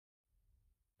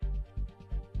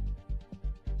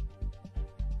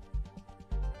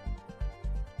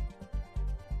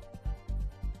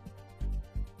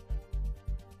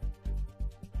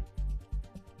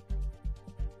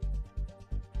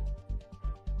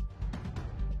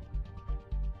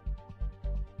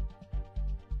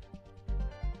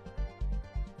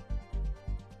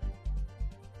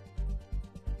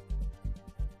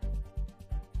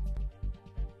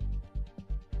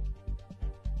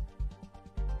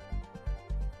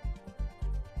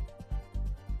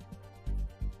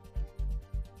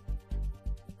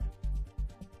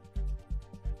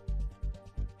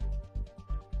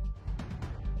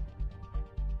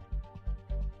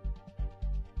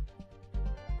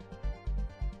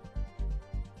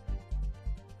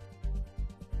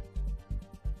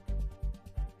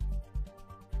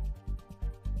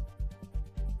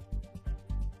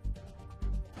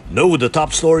Know the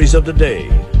top stories of the day.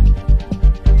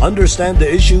 Understand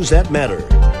the issues that matter.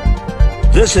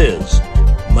 This is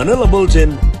Manila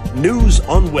Bulletin News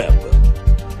on Web.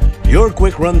 Your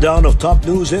quick rundown of top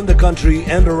news in the country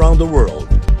and around the world.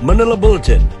 Manila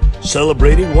Bulletin,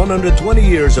 celebrating 120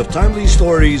 years of timely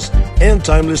stories and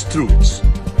timeless truths.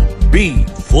 Be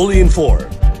fully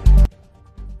informed.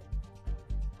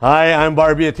 Hi, I'm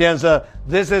Barbie Atienza.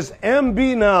 This is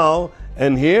MB Now,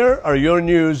 and here are your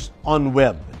news on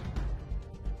web.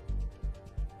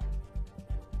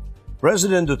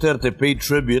 President Duterte paid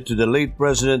tribute to the late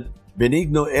President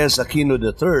Benigno S. Aquino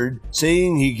III,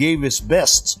 saying he gave his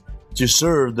best to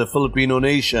serve the Filipino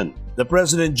nation. The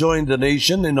President joined the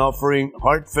nation in offering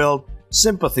heartfelt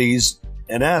sympathies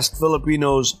and asked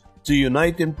Filipinos to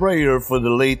unite in prayer for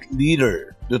the late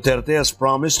leader. Duterte has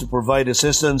promised to provide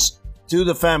assistance to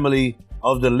the family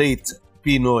of the late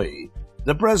Pinoy.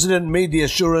 The President made the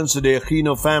assurance to the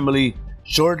Aquino family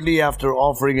shortly after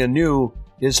offering anew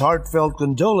his heartfelt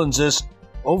condolences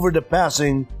over the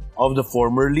passing of the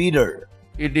former leader.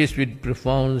 It is with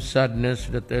profound sadness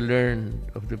that I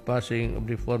learned of the passing of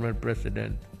the former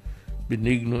President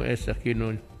Benigno S.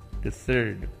 Aquino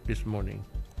III this morning.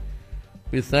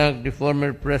 We thank the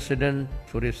former President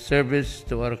for his service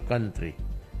to our country.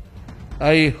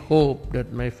 I hope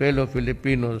that my fellow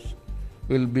Filipinos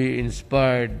will be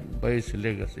inspired by his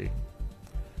legacy.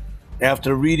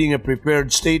 After reading a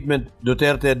prepared statement,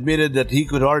 Duterte admitted that he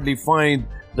could hardly find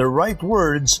the right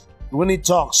words when he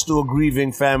talks to a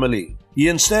grieving family. He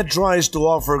instead tries to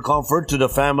offer comfort to the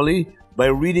family by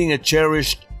reading a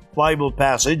cherished Bible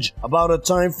passage about a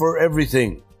time for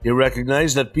everything. He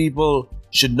recognized that people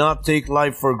should not take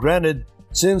life for granted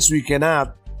since we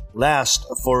cannot last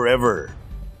forever.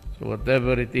 So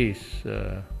whatever it is,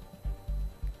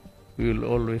 we will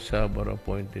always have our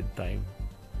appointed time.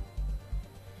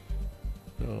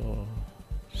 So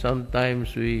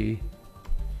sometimes we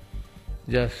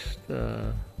just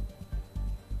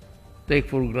take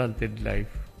for granted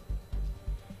life.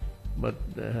 But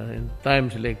in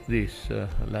times like this,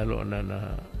 lalo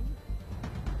na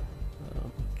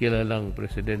kilalang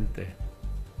presidente,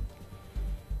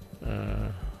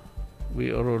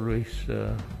 we are always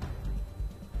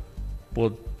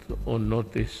put on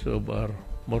notice of our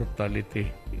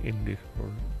mortality in this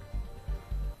world.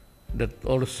 That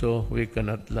also we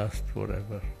cannot last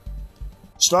forever.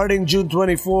 Starting June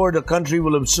 24, the country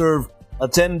will observe a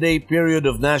 10-day period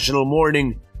of national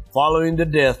mourning following the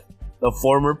death of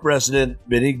former President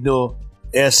Benigno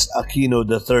S. Aquino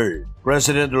III.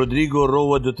 President Rodrigo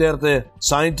Roa Duterte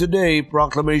signed today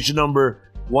Proclamation Number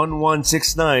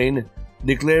 1169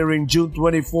 declaring June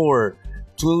 24,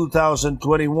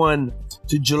 2021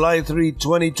 to July 3,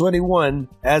 2021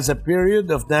 as a period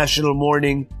of national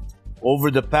mourning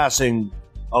over the passing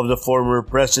of the former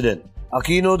president.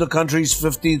 Aquino, the country's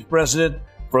 15th president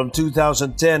from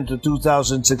 2010 to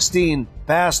 2016,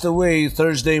 passed away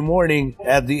Thursday morning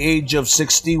at the age of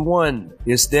 61.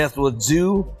 His death was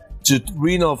due to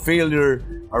renal failure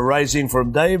arising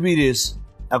from diabetes,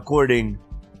 according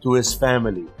to his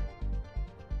family.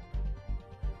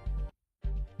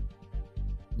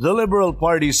 The Liberal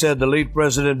Party said the late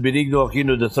President Benigno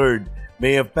Aquino III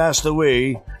may have passed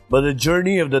away, but the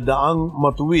journey of the Daang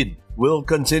Matuwid will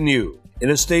continue. In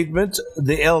a statement,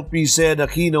 the LP said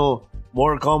Aquino,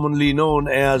 more commonly known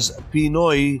as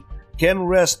Pinoy, can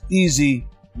rest easy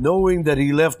knowing that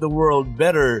he left the world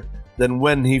better than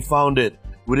when he found it.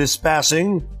 With his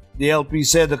passing, the LP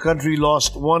said the country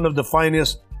lost one of the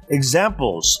finest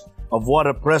examples of what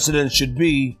a president should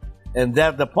be, and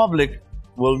that the public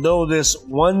will know this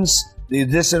once the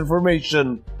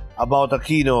disinformation about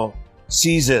Aquino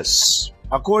ceases.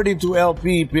 According to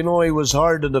LP, Pinoy was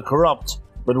hard on the corrupt,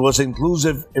 but was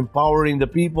inclusive, empowering the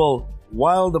people,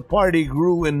 while the party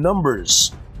grew in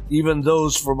numbers. Even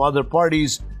those from other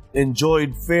parties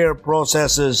enjoyed fair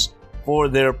processes for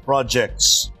their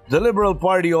projects. The Liberal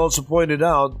Party also pointed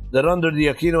out that under the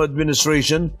Aquino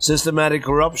administration, systematic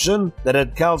corruption that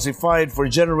had calcified for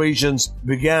generations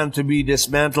began to be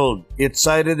dismantled. It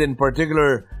cited in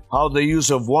particular how the use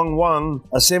of wangwang,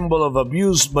 a symbol of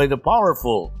abuse by the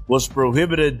powerful, was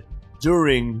prohibited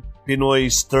during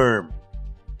Pinoy's term.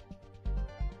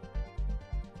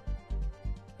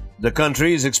 The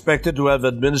country is expected to have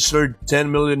administered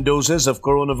 10 million doses of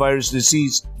coronavirus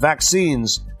disease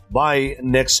vaccines by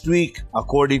next week,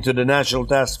 according to the National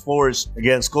Task Force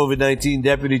Against COVID-19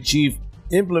 Deputy Chief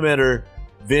Implementer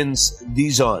Vince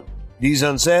Dizon.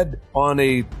 Dizon said on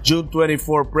a June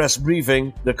 24 press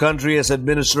briefing, the country has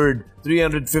administered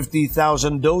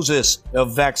 350,000 doses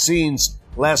of vaccines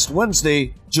last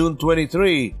Wednesday, June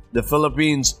 23. The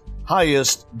Philippines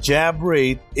highest jab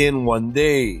rate in one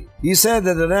day. He said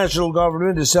that the national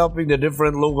government is helping the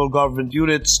different local government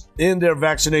units in their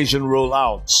vaccination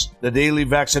rollouts. The daily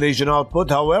vaccination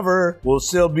output, however, will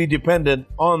still be dependent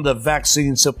on the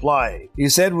vaccine supply. He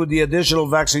said with the additional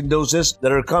vaccine doses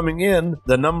that are coming in,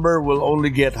 the number will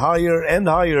only get higher and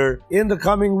higher in the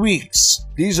coming weeks.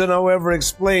 Dizon, however,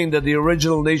 explained that the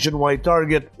original nationwide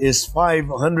target is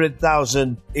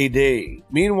 500,000 a day.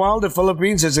 Meanwhile, the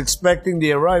Philippines is expecting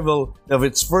the arrival of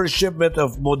its first shipment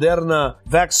of Moderna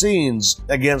vaccines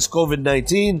against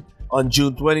COVID-19 on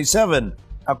June 27,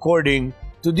 according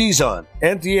to Dizon.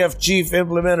 NTF Chief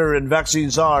Implementer and Vaccine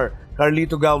Czar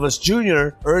Carlito Galvez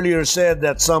Jr. earlier said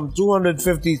that some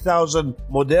 250,000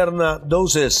 Moderna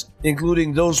doses,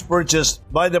 including those purchased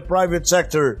by the private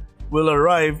sector, will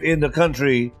arrive in the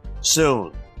country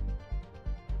soon.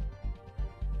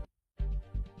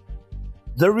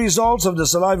 The results of the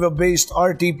saliva-based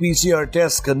RT-PCR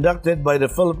tests conducted by the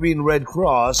Philippine Red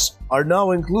Cross are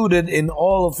now included in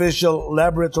all official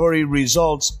laboratory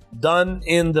results done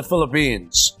in the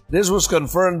Philippines. This was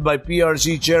confirmed by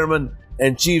PRC Chairman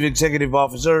and Chief Executive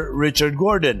Officer Richard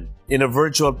Gordon in a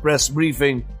virtual press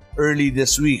briefing early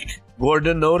this week.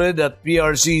 Gordon noted that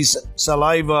PRC's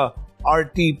saliva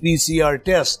RT-PCR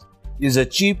test is a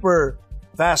cheaper,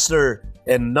 faster,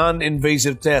 and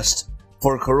non-invasive test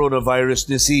for coronavirus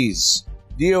disease.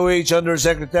 DOH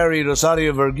Undersecretary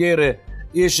Rosario Vergere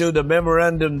issued a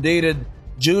memorandum dated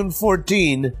June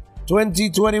 14,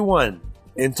 2021,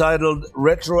 entitled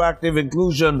Retroactive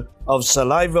Inclusion of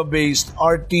Saliva-Based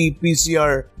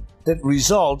RT-PCR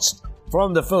results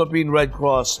from the Philippine Red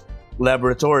Cross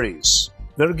Laboratories.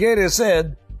 Vergere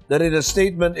said that in a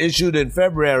statement issued in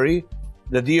February,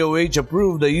 the DOH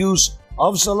approved the use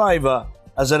of saliva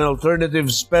as an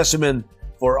alternative specimen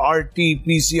for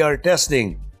RT-PCR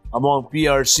testing among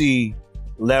PRC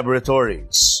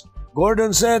laboratories.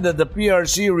 Gordon said that the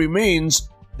PRC remains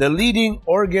the leading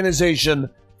organization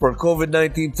for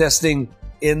COVID-19 testing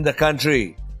in the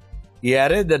country. He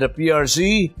added that the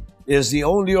PRC is the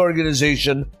only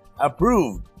organization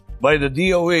approved by the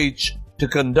DOH to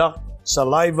conduct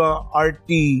saliva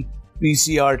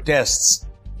RT-PCR tests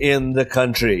in the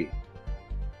country.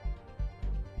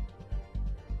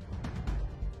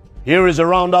 Here is a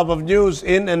roundup of news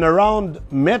in and around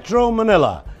Metro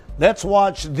Manila. Let's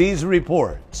watch these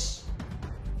reports.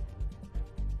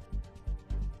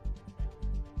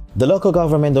 The local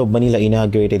government of Manila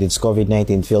inaugurated its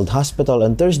COVID-19 field hospital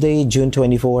on Thursday, June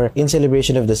 24, in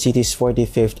celebration of the city's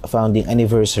 45th founding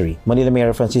anniversary. Manila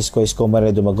Mayor Francisco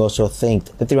Escomare Dumagoso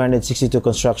thanked the 362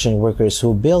 construction workers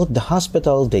who built the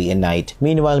hospital day and night.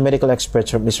 Meanwhile, medical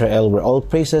experts from Israel were all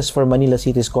praises for Manila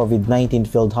City's COVID-19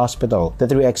 field hospital. The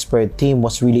three-expert team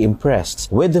was really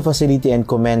impressed with the facility and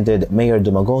commended Mayor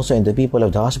Dumagoso and the people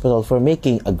of the hospital for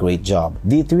making a great job.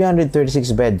 The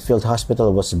 336-bed field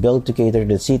hospital was built to cater to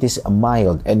the city's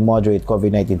mild and moderate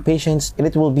COVID-19 patients, and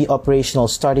it will be operational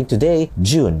starting today,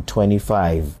 June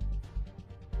 25.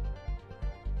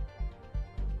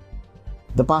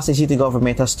 The Pasay City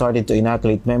government has started to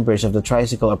inoculate members of the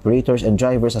Tricycle Operators and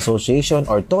Drivers Association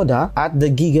or TODA at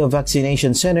the Giga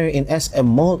Vaccination Center in SM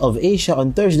Mall of Asia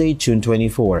on Thursday, June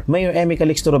 24. Mayor Emmy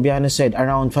Calixto Robiano said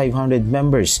around 500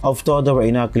 members of TODA were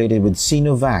inoculated with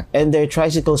Sinovac and their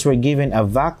tricycles were given a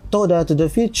VAC TODA to the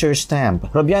future stamp.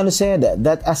 Robiano said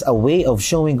that as a way of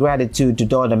showing gratitude to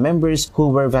TODA members who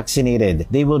were vaccinated,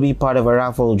 they will be part of a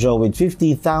raffle draw with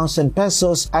 50,000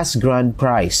 pesos as grand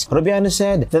prize. Robiano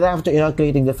said that after inoculating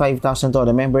the 5,000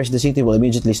 TODA members, the city will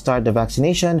immediately start the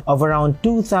vaccination of around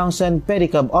 2,000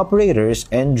 pedicab operators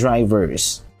and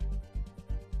drivers.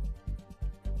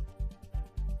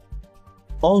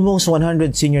 Almost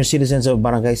 100 senior citizens of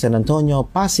Barangay San Antonio,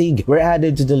 Pasig were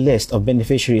added to the list of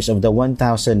beneficiaries of the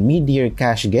 1,000 Mid-Year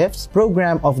Cash Gifts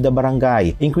program of the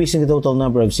barangay, increasing the total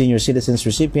number of senior citizens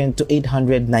recipients to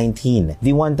 819.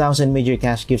 The 1,000 Mid-Year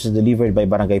Cash Gifts are delivered by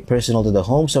barangay personnel to the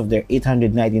homes of their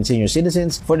 819 senior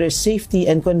citizens for their safety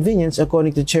and convenience,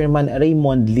 according to Chairman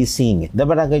Raymond Lising. The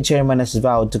barangay chairman has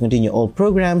vowed to continue all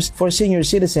programs for senior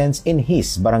citizens in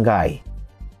his barangay.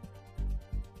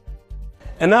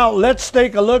 And now let's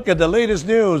take a look at the latest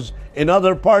news in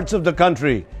other parts of the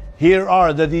country. Here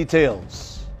are the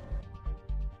details.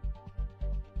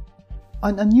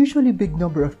 An unusually big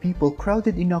number of people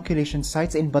crowded inoculation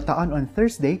sites in Bataan on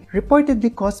Thursday,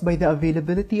 reportedly caused by the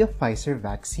availability of Pfizer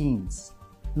vaccines.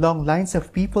 Long lines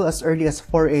of people as early as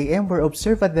 4 a.m. were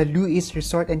observed at the Luis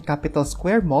Resort and Capital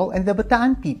Square Mall and the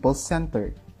Bataan People's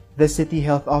Center. The City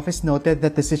Health Office noted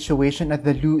that the situation at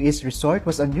the Luis Resort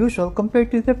was unusual compared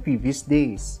to the previous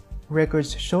days.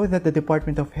 Records show that the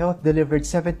Department of Health delivered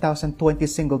 7,020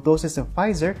 single doses of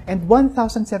Pfizer and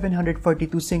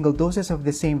 1,742 single doses of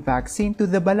the same vaccine to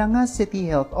the Balangas City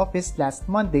Health Office last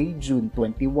Monday, June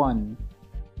 21.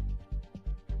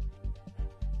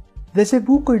 The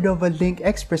Cebu-Cordova Link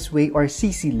Expressway or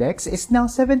CC-LEX is now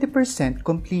 70%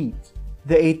 complete.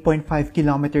 The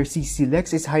 8.5-kilometer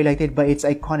CC-LEX is highlighted by its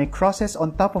iconic crosses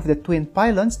on top of the twin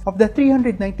pylons of the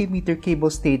 390-meter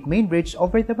cable-stayed main bridge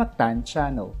over the Mactan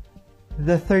Channel.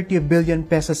 The 30 billion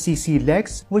peso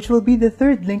CC-LEX, which will be the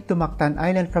third link to Mactan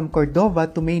Island from Cordova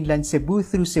to mainland Cebu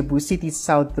through Cebu City's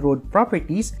South Road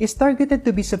properties, is targeted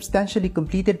to be substantially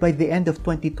completed by the end of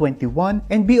 2021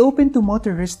 and be open to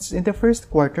motorists in the first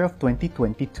quarter of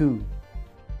 2022.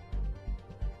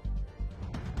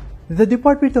 The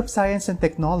Department of Science and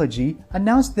Technology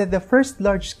announced that the first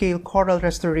large-scale coral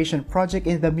restoration project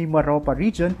in the Mimaropa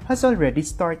region has already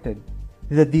started.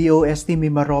 The DOST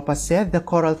Mimaropa said the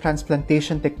coral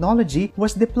transplantation technology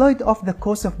was deployed off the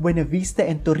coast of Buena Vista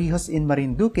and Torrijos in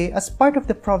Marinduque as part of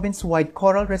the province-wide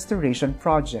coral restoration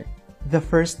project. The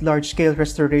first large-scale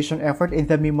restoration effort in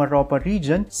the Mimaropa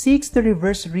region seeks to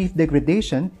reverse reef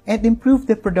degradation and improve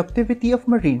the productivity of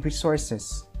marine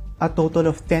resources. A total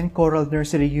of 10 coral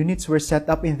nursery units were set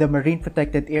up in the marine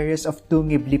protected areas of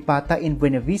Tungib Lipata in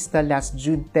Buena Vista last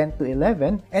June 10 to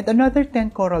 11 and another 10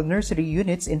 coral nursery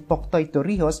units in Poctoy,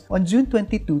 Torrijos on June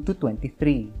 22 to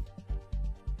 23.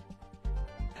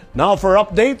 Now for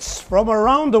updates from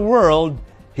around the world,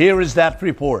 here is that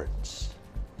report.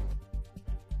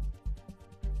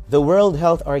 The World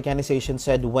Health Organization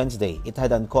said Wednesday it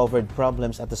had uncovered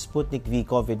problems at the Sputnik V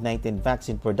COVID-19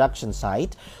 vaccine production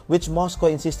site, which Moscow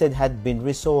insisted had been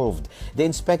resolved. The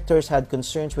inspectors had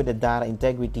concerns with the data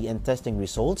integrity and testing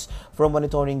results from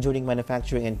monitoring during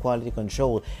manufacturing and quality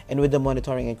control, and with the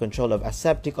monitoring and control of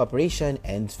aseptic operation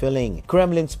and filling.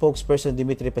 Kremlin spokesperson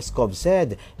Dmitry Peskov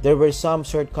said there were some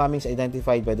shortcomings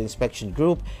identified by the inspection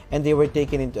group, and they were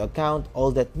taken into account,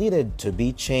 all that needed to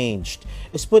be changed.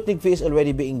 Sputnik V is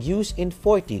already being used in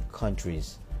 40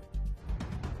 countries.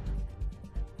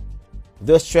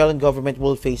 The Australian government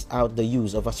will phase out the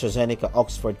use of AstraZeneca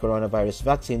Oxford coronavirus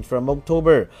vaccine from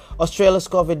October. Australia's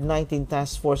COVID-19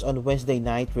 task force on Wednesday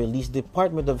night released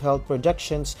Department of Health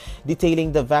projections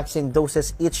detailing the vaccine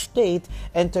doses each state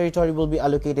and territory will be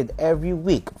allocated every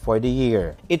week for the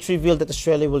year. It revealed that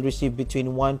Australia will receive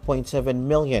between 1.7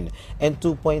 million and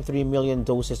 2.3 million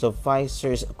doses of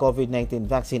Pfizer's COVID-19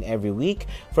 vaccine every week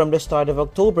from the start of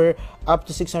October, up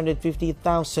to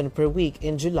 650,000 per week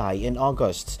in July and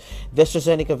August. The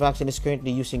AstraZeneca vaccine is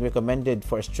currently using recommended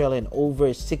for Australian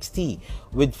over 60,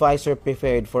 with Pfizer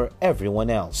preferred for everyone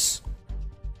else.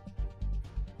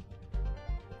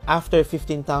 After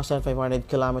 15,500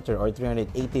 km or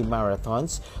 380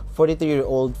 marathons,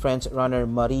 43-year-old French runner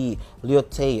Marie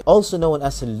Lyoté, also known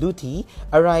as Luti,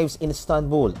 arrives in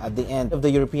Istanbul at the end of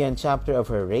the European chapter of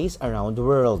her race around the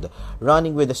world.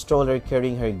 Running with a stroller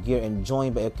carrying her gear and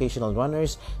joined by occasional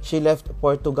runners, she left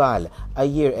Portugal a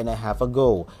year and a half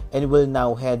ago and will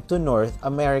now head to North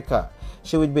America.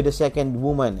 She would be the second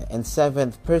woman and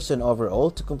seventh person overall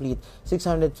to complete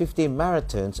 650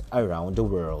 marathons around the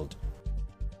world.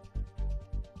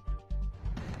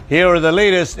 Here are the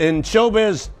latest in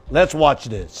showbiz. Let's watch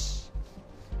this.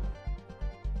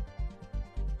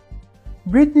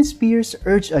 Britney Spears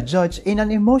urged a judge in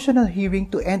an emotional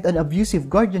hearing to end an abusive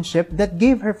guardianship that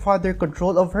gave her father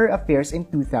control of her affairs in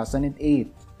 2008.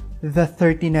 The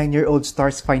 39-year-old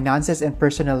star's finances and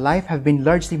personal life have been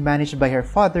largely managed by her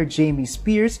father, Jamie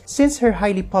Spears, since her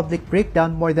highly public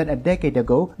breakdown more than a decade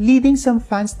ago, leading some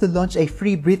fans to launch a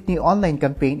Free Britney online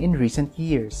campaign in recent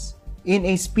years. In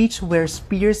a speech where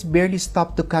Spears barely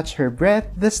stopped to catch her breath,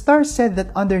 the star said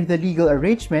that under the legal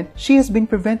arrangement, she has been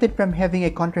prevented from having a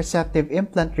contraceptive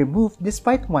implant removed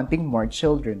despite wanting more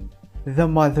children. The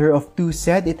mother of two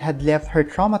said it had left her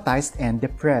traumatized and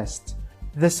depressed.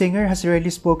 The singer has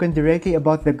rarely spoken directly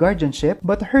about the guardianship,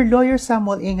 but her lawyer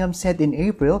Samuel Ingham said in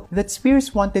April that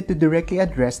Spears wanted to directly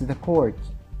address the court.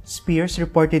 Spears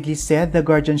reportedly said the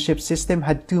guardianship system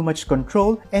had too much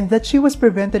control and that she was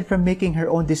prevented from making her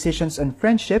own decisions on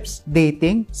friendships,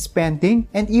 dating, spending,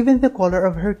 and even the color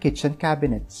of her kitchen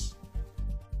cabinets.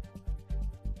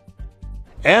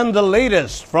 And the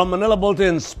latest from Manila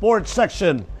Bulletin's sports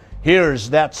section. Here's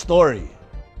that story.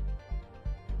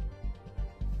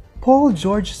 Paul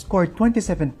George scored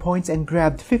 27 points and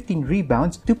grabbed 15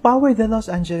 rebounds to power the Los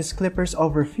Angeles Clippers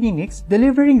over Phoenix,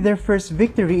 delivering their first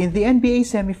victory in the NBA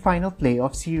semifinal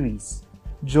playoff series.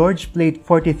 George played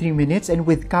 43 minutes and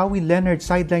with Kawhi Leonard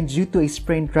sidelined due to a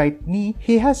sprained right knee,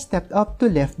 he has stepped up to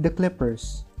lift the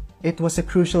Clippers. It was a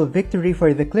crucial victory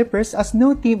for the Clippers as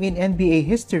no team in NBA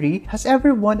history has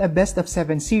ever won a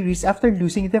best-of-7 series after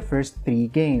losing the first 3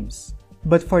 games.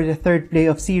 But for the third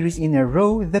playoff series in a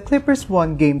row, the Clippers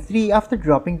won Game 3 after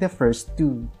dropping the first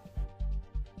 2.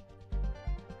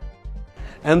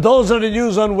 And those are the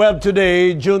news on Web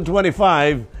today, June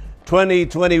 25,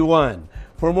 2021.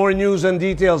 For more news and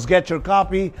details, get your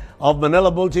copy of Manila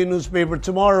Bulletin newspaper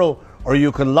tomorrow, or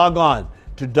you can log on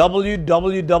to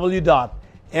www.mb.com.ph.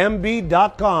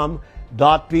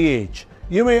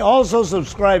 You may also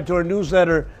subscribe to our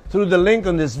newsletter through the link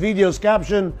on this video's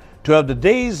caption to have the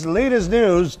day's latest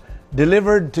news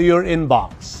delivered to your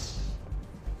inbox.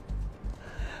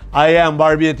 I am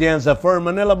Barbie Atienza for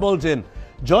Manila Bulletin.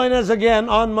 Join us again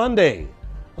on Monday.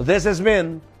 This has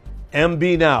been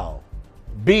MB Now.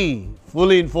 Be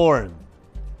fully informed.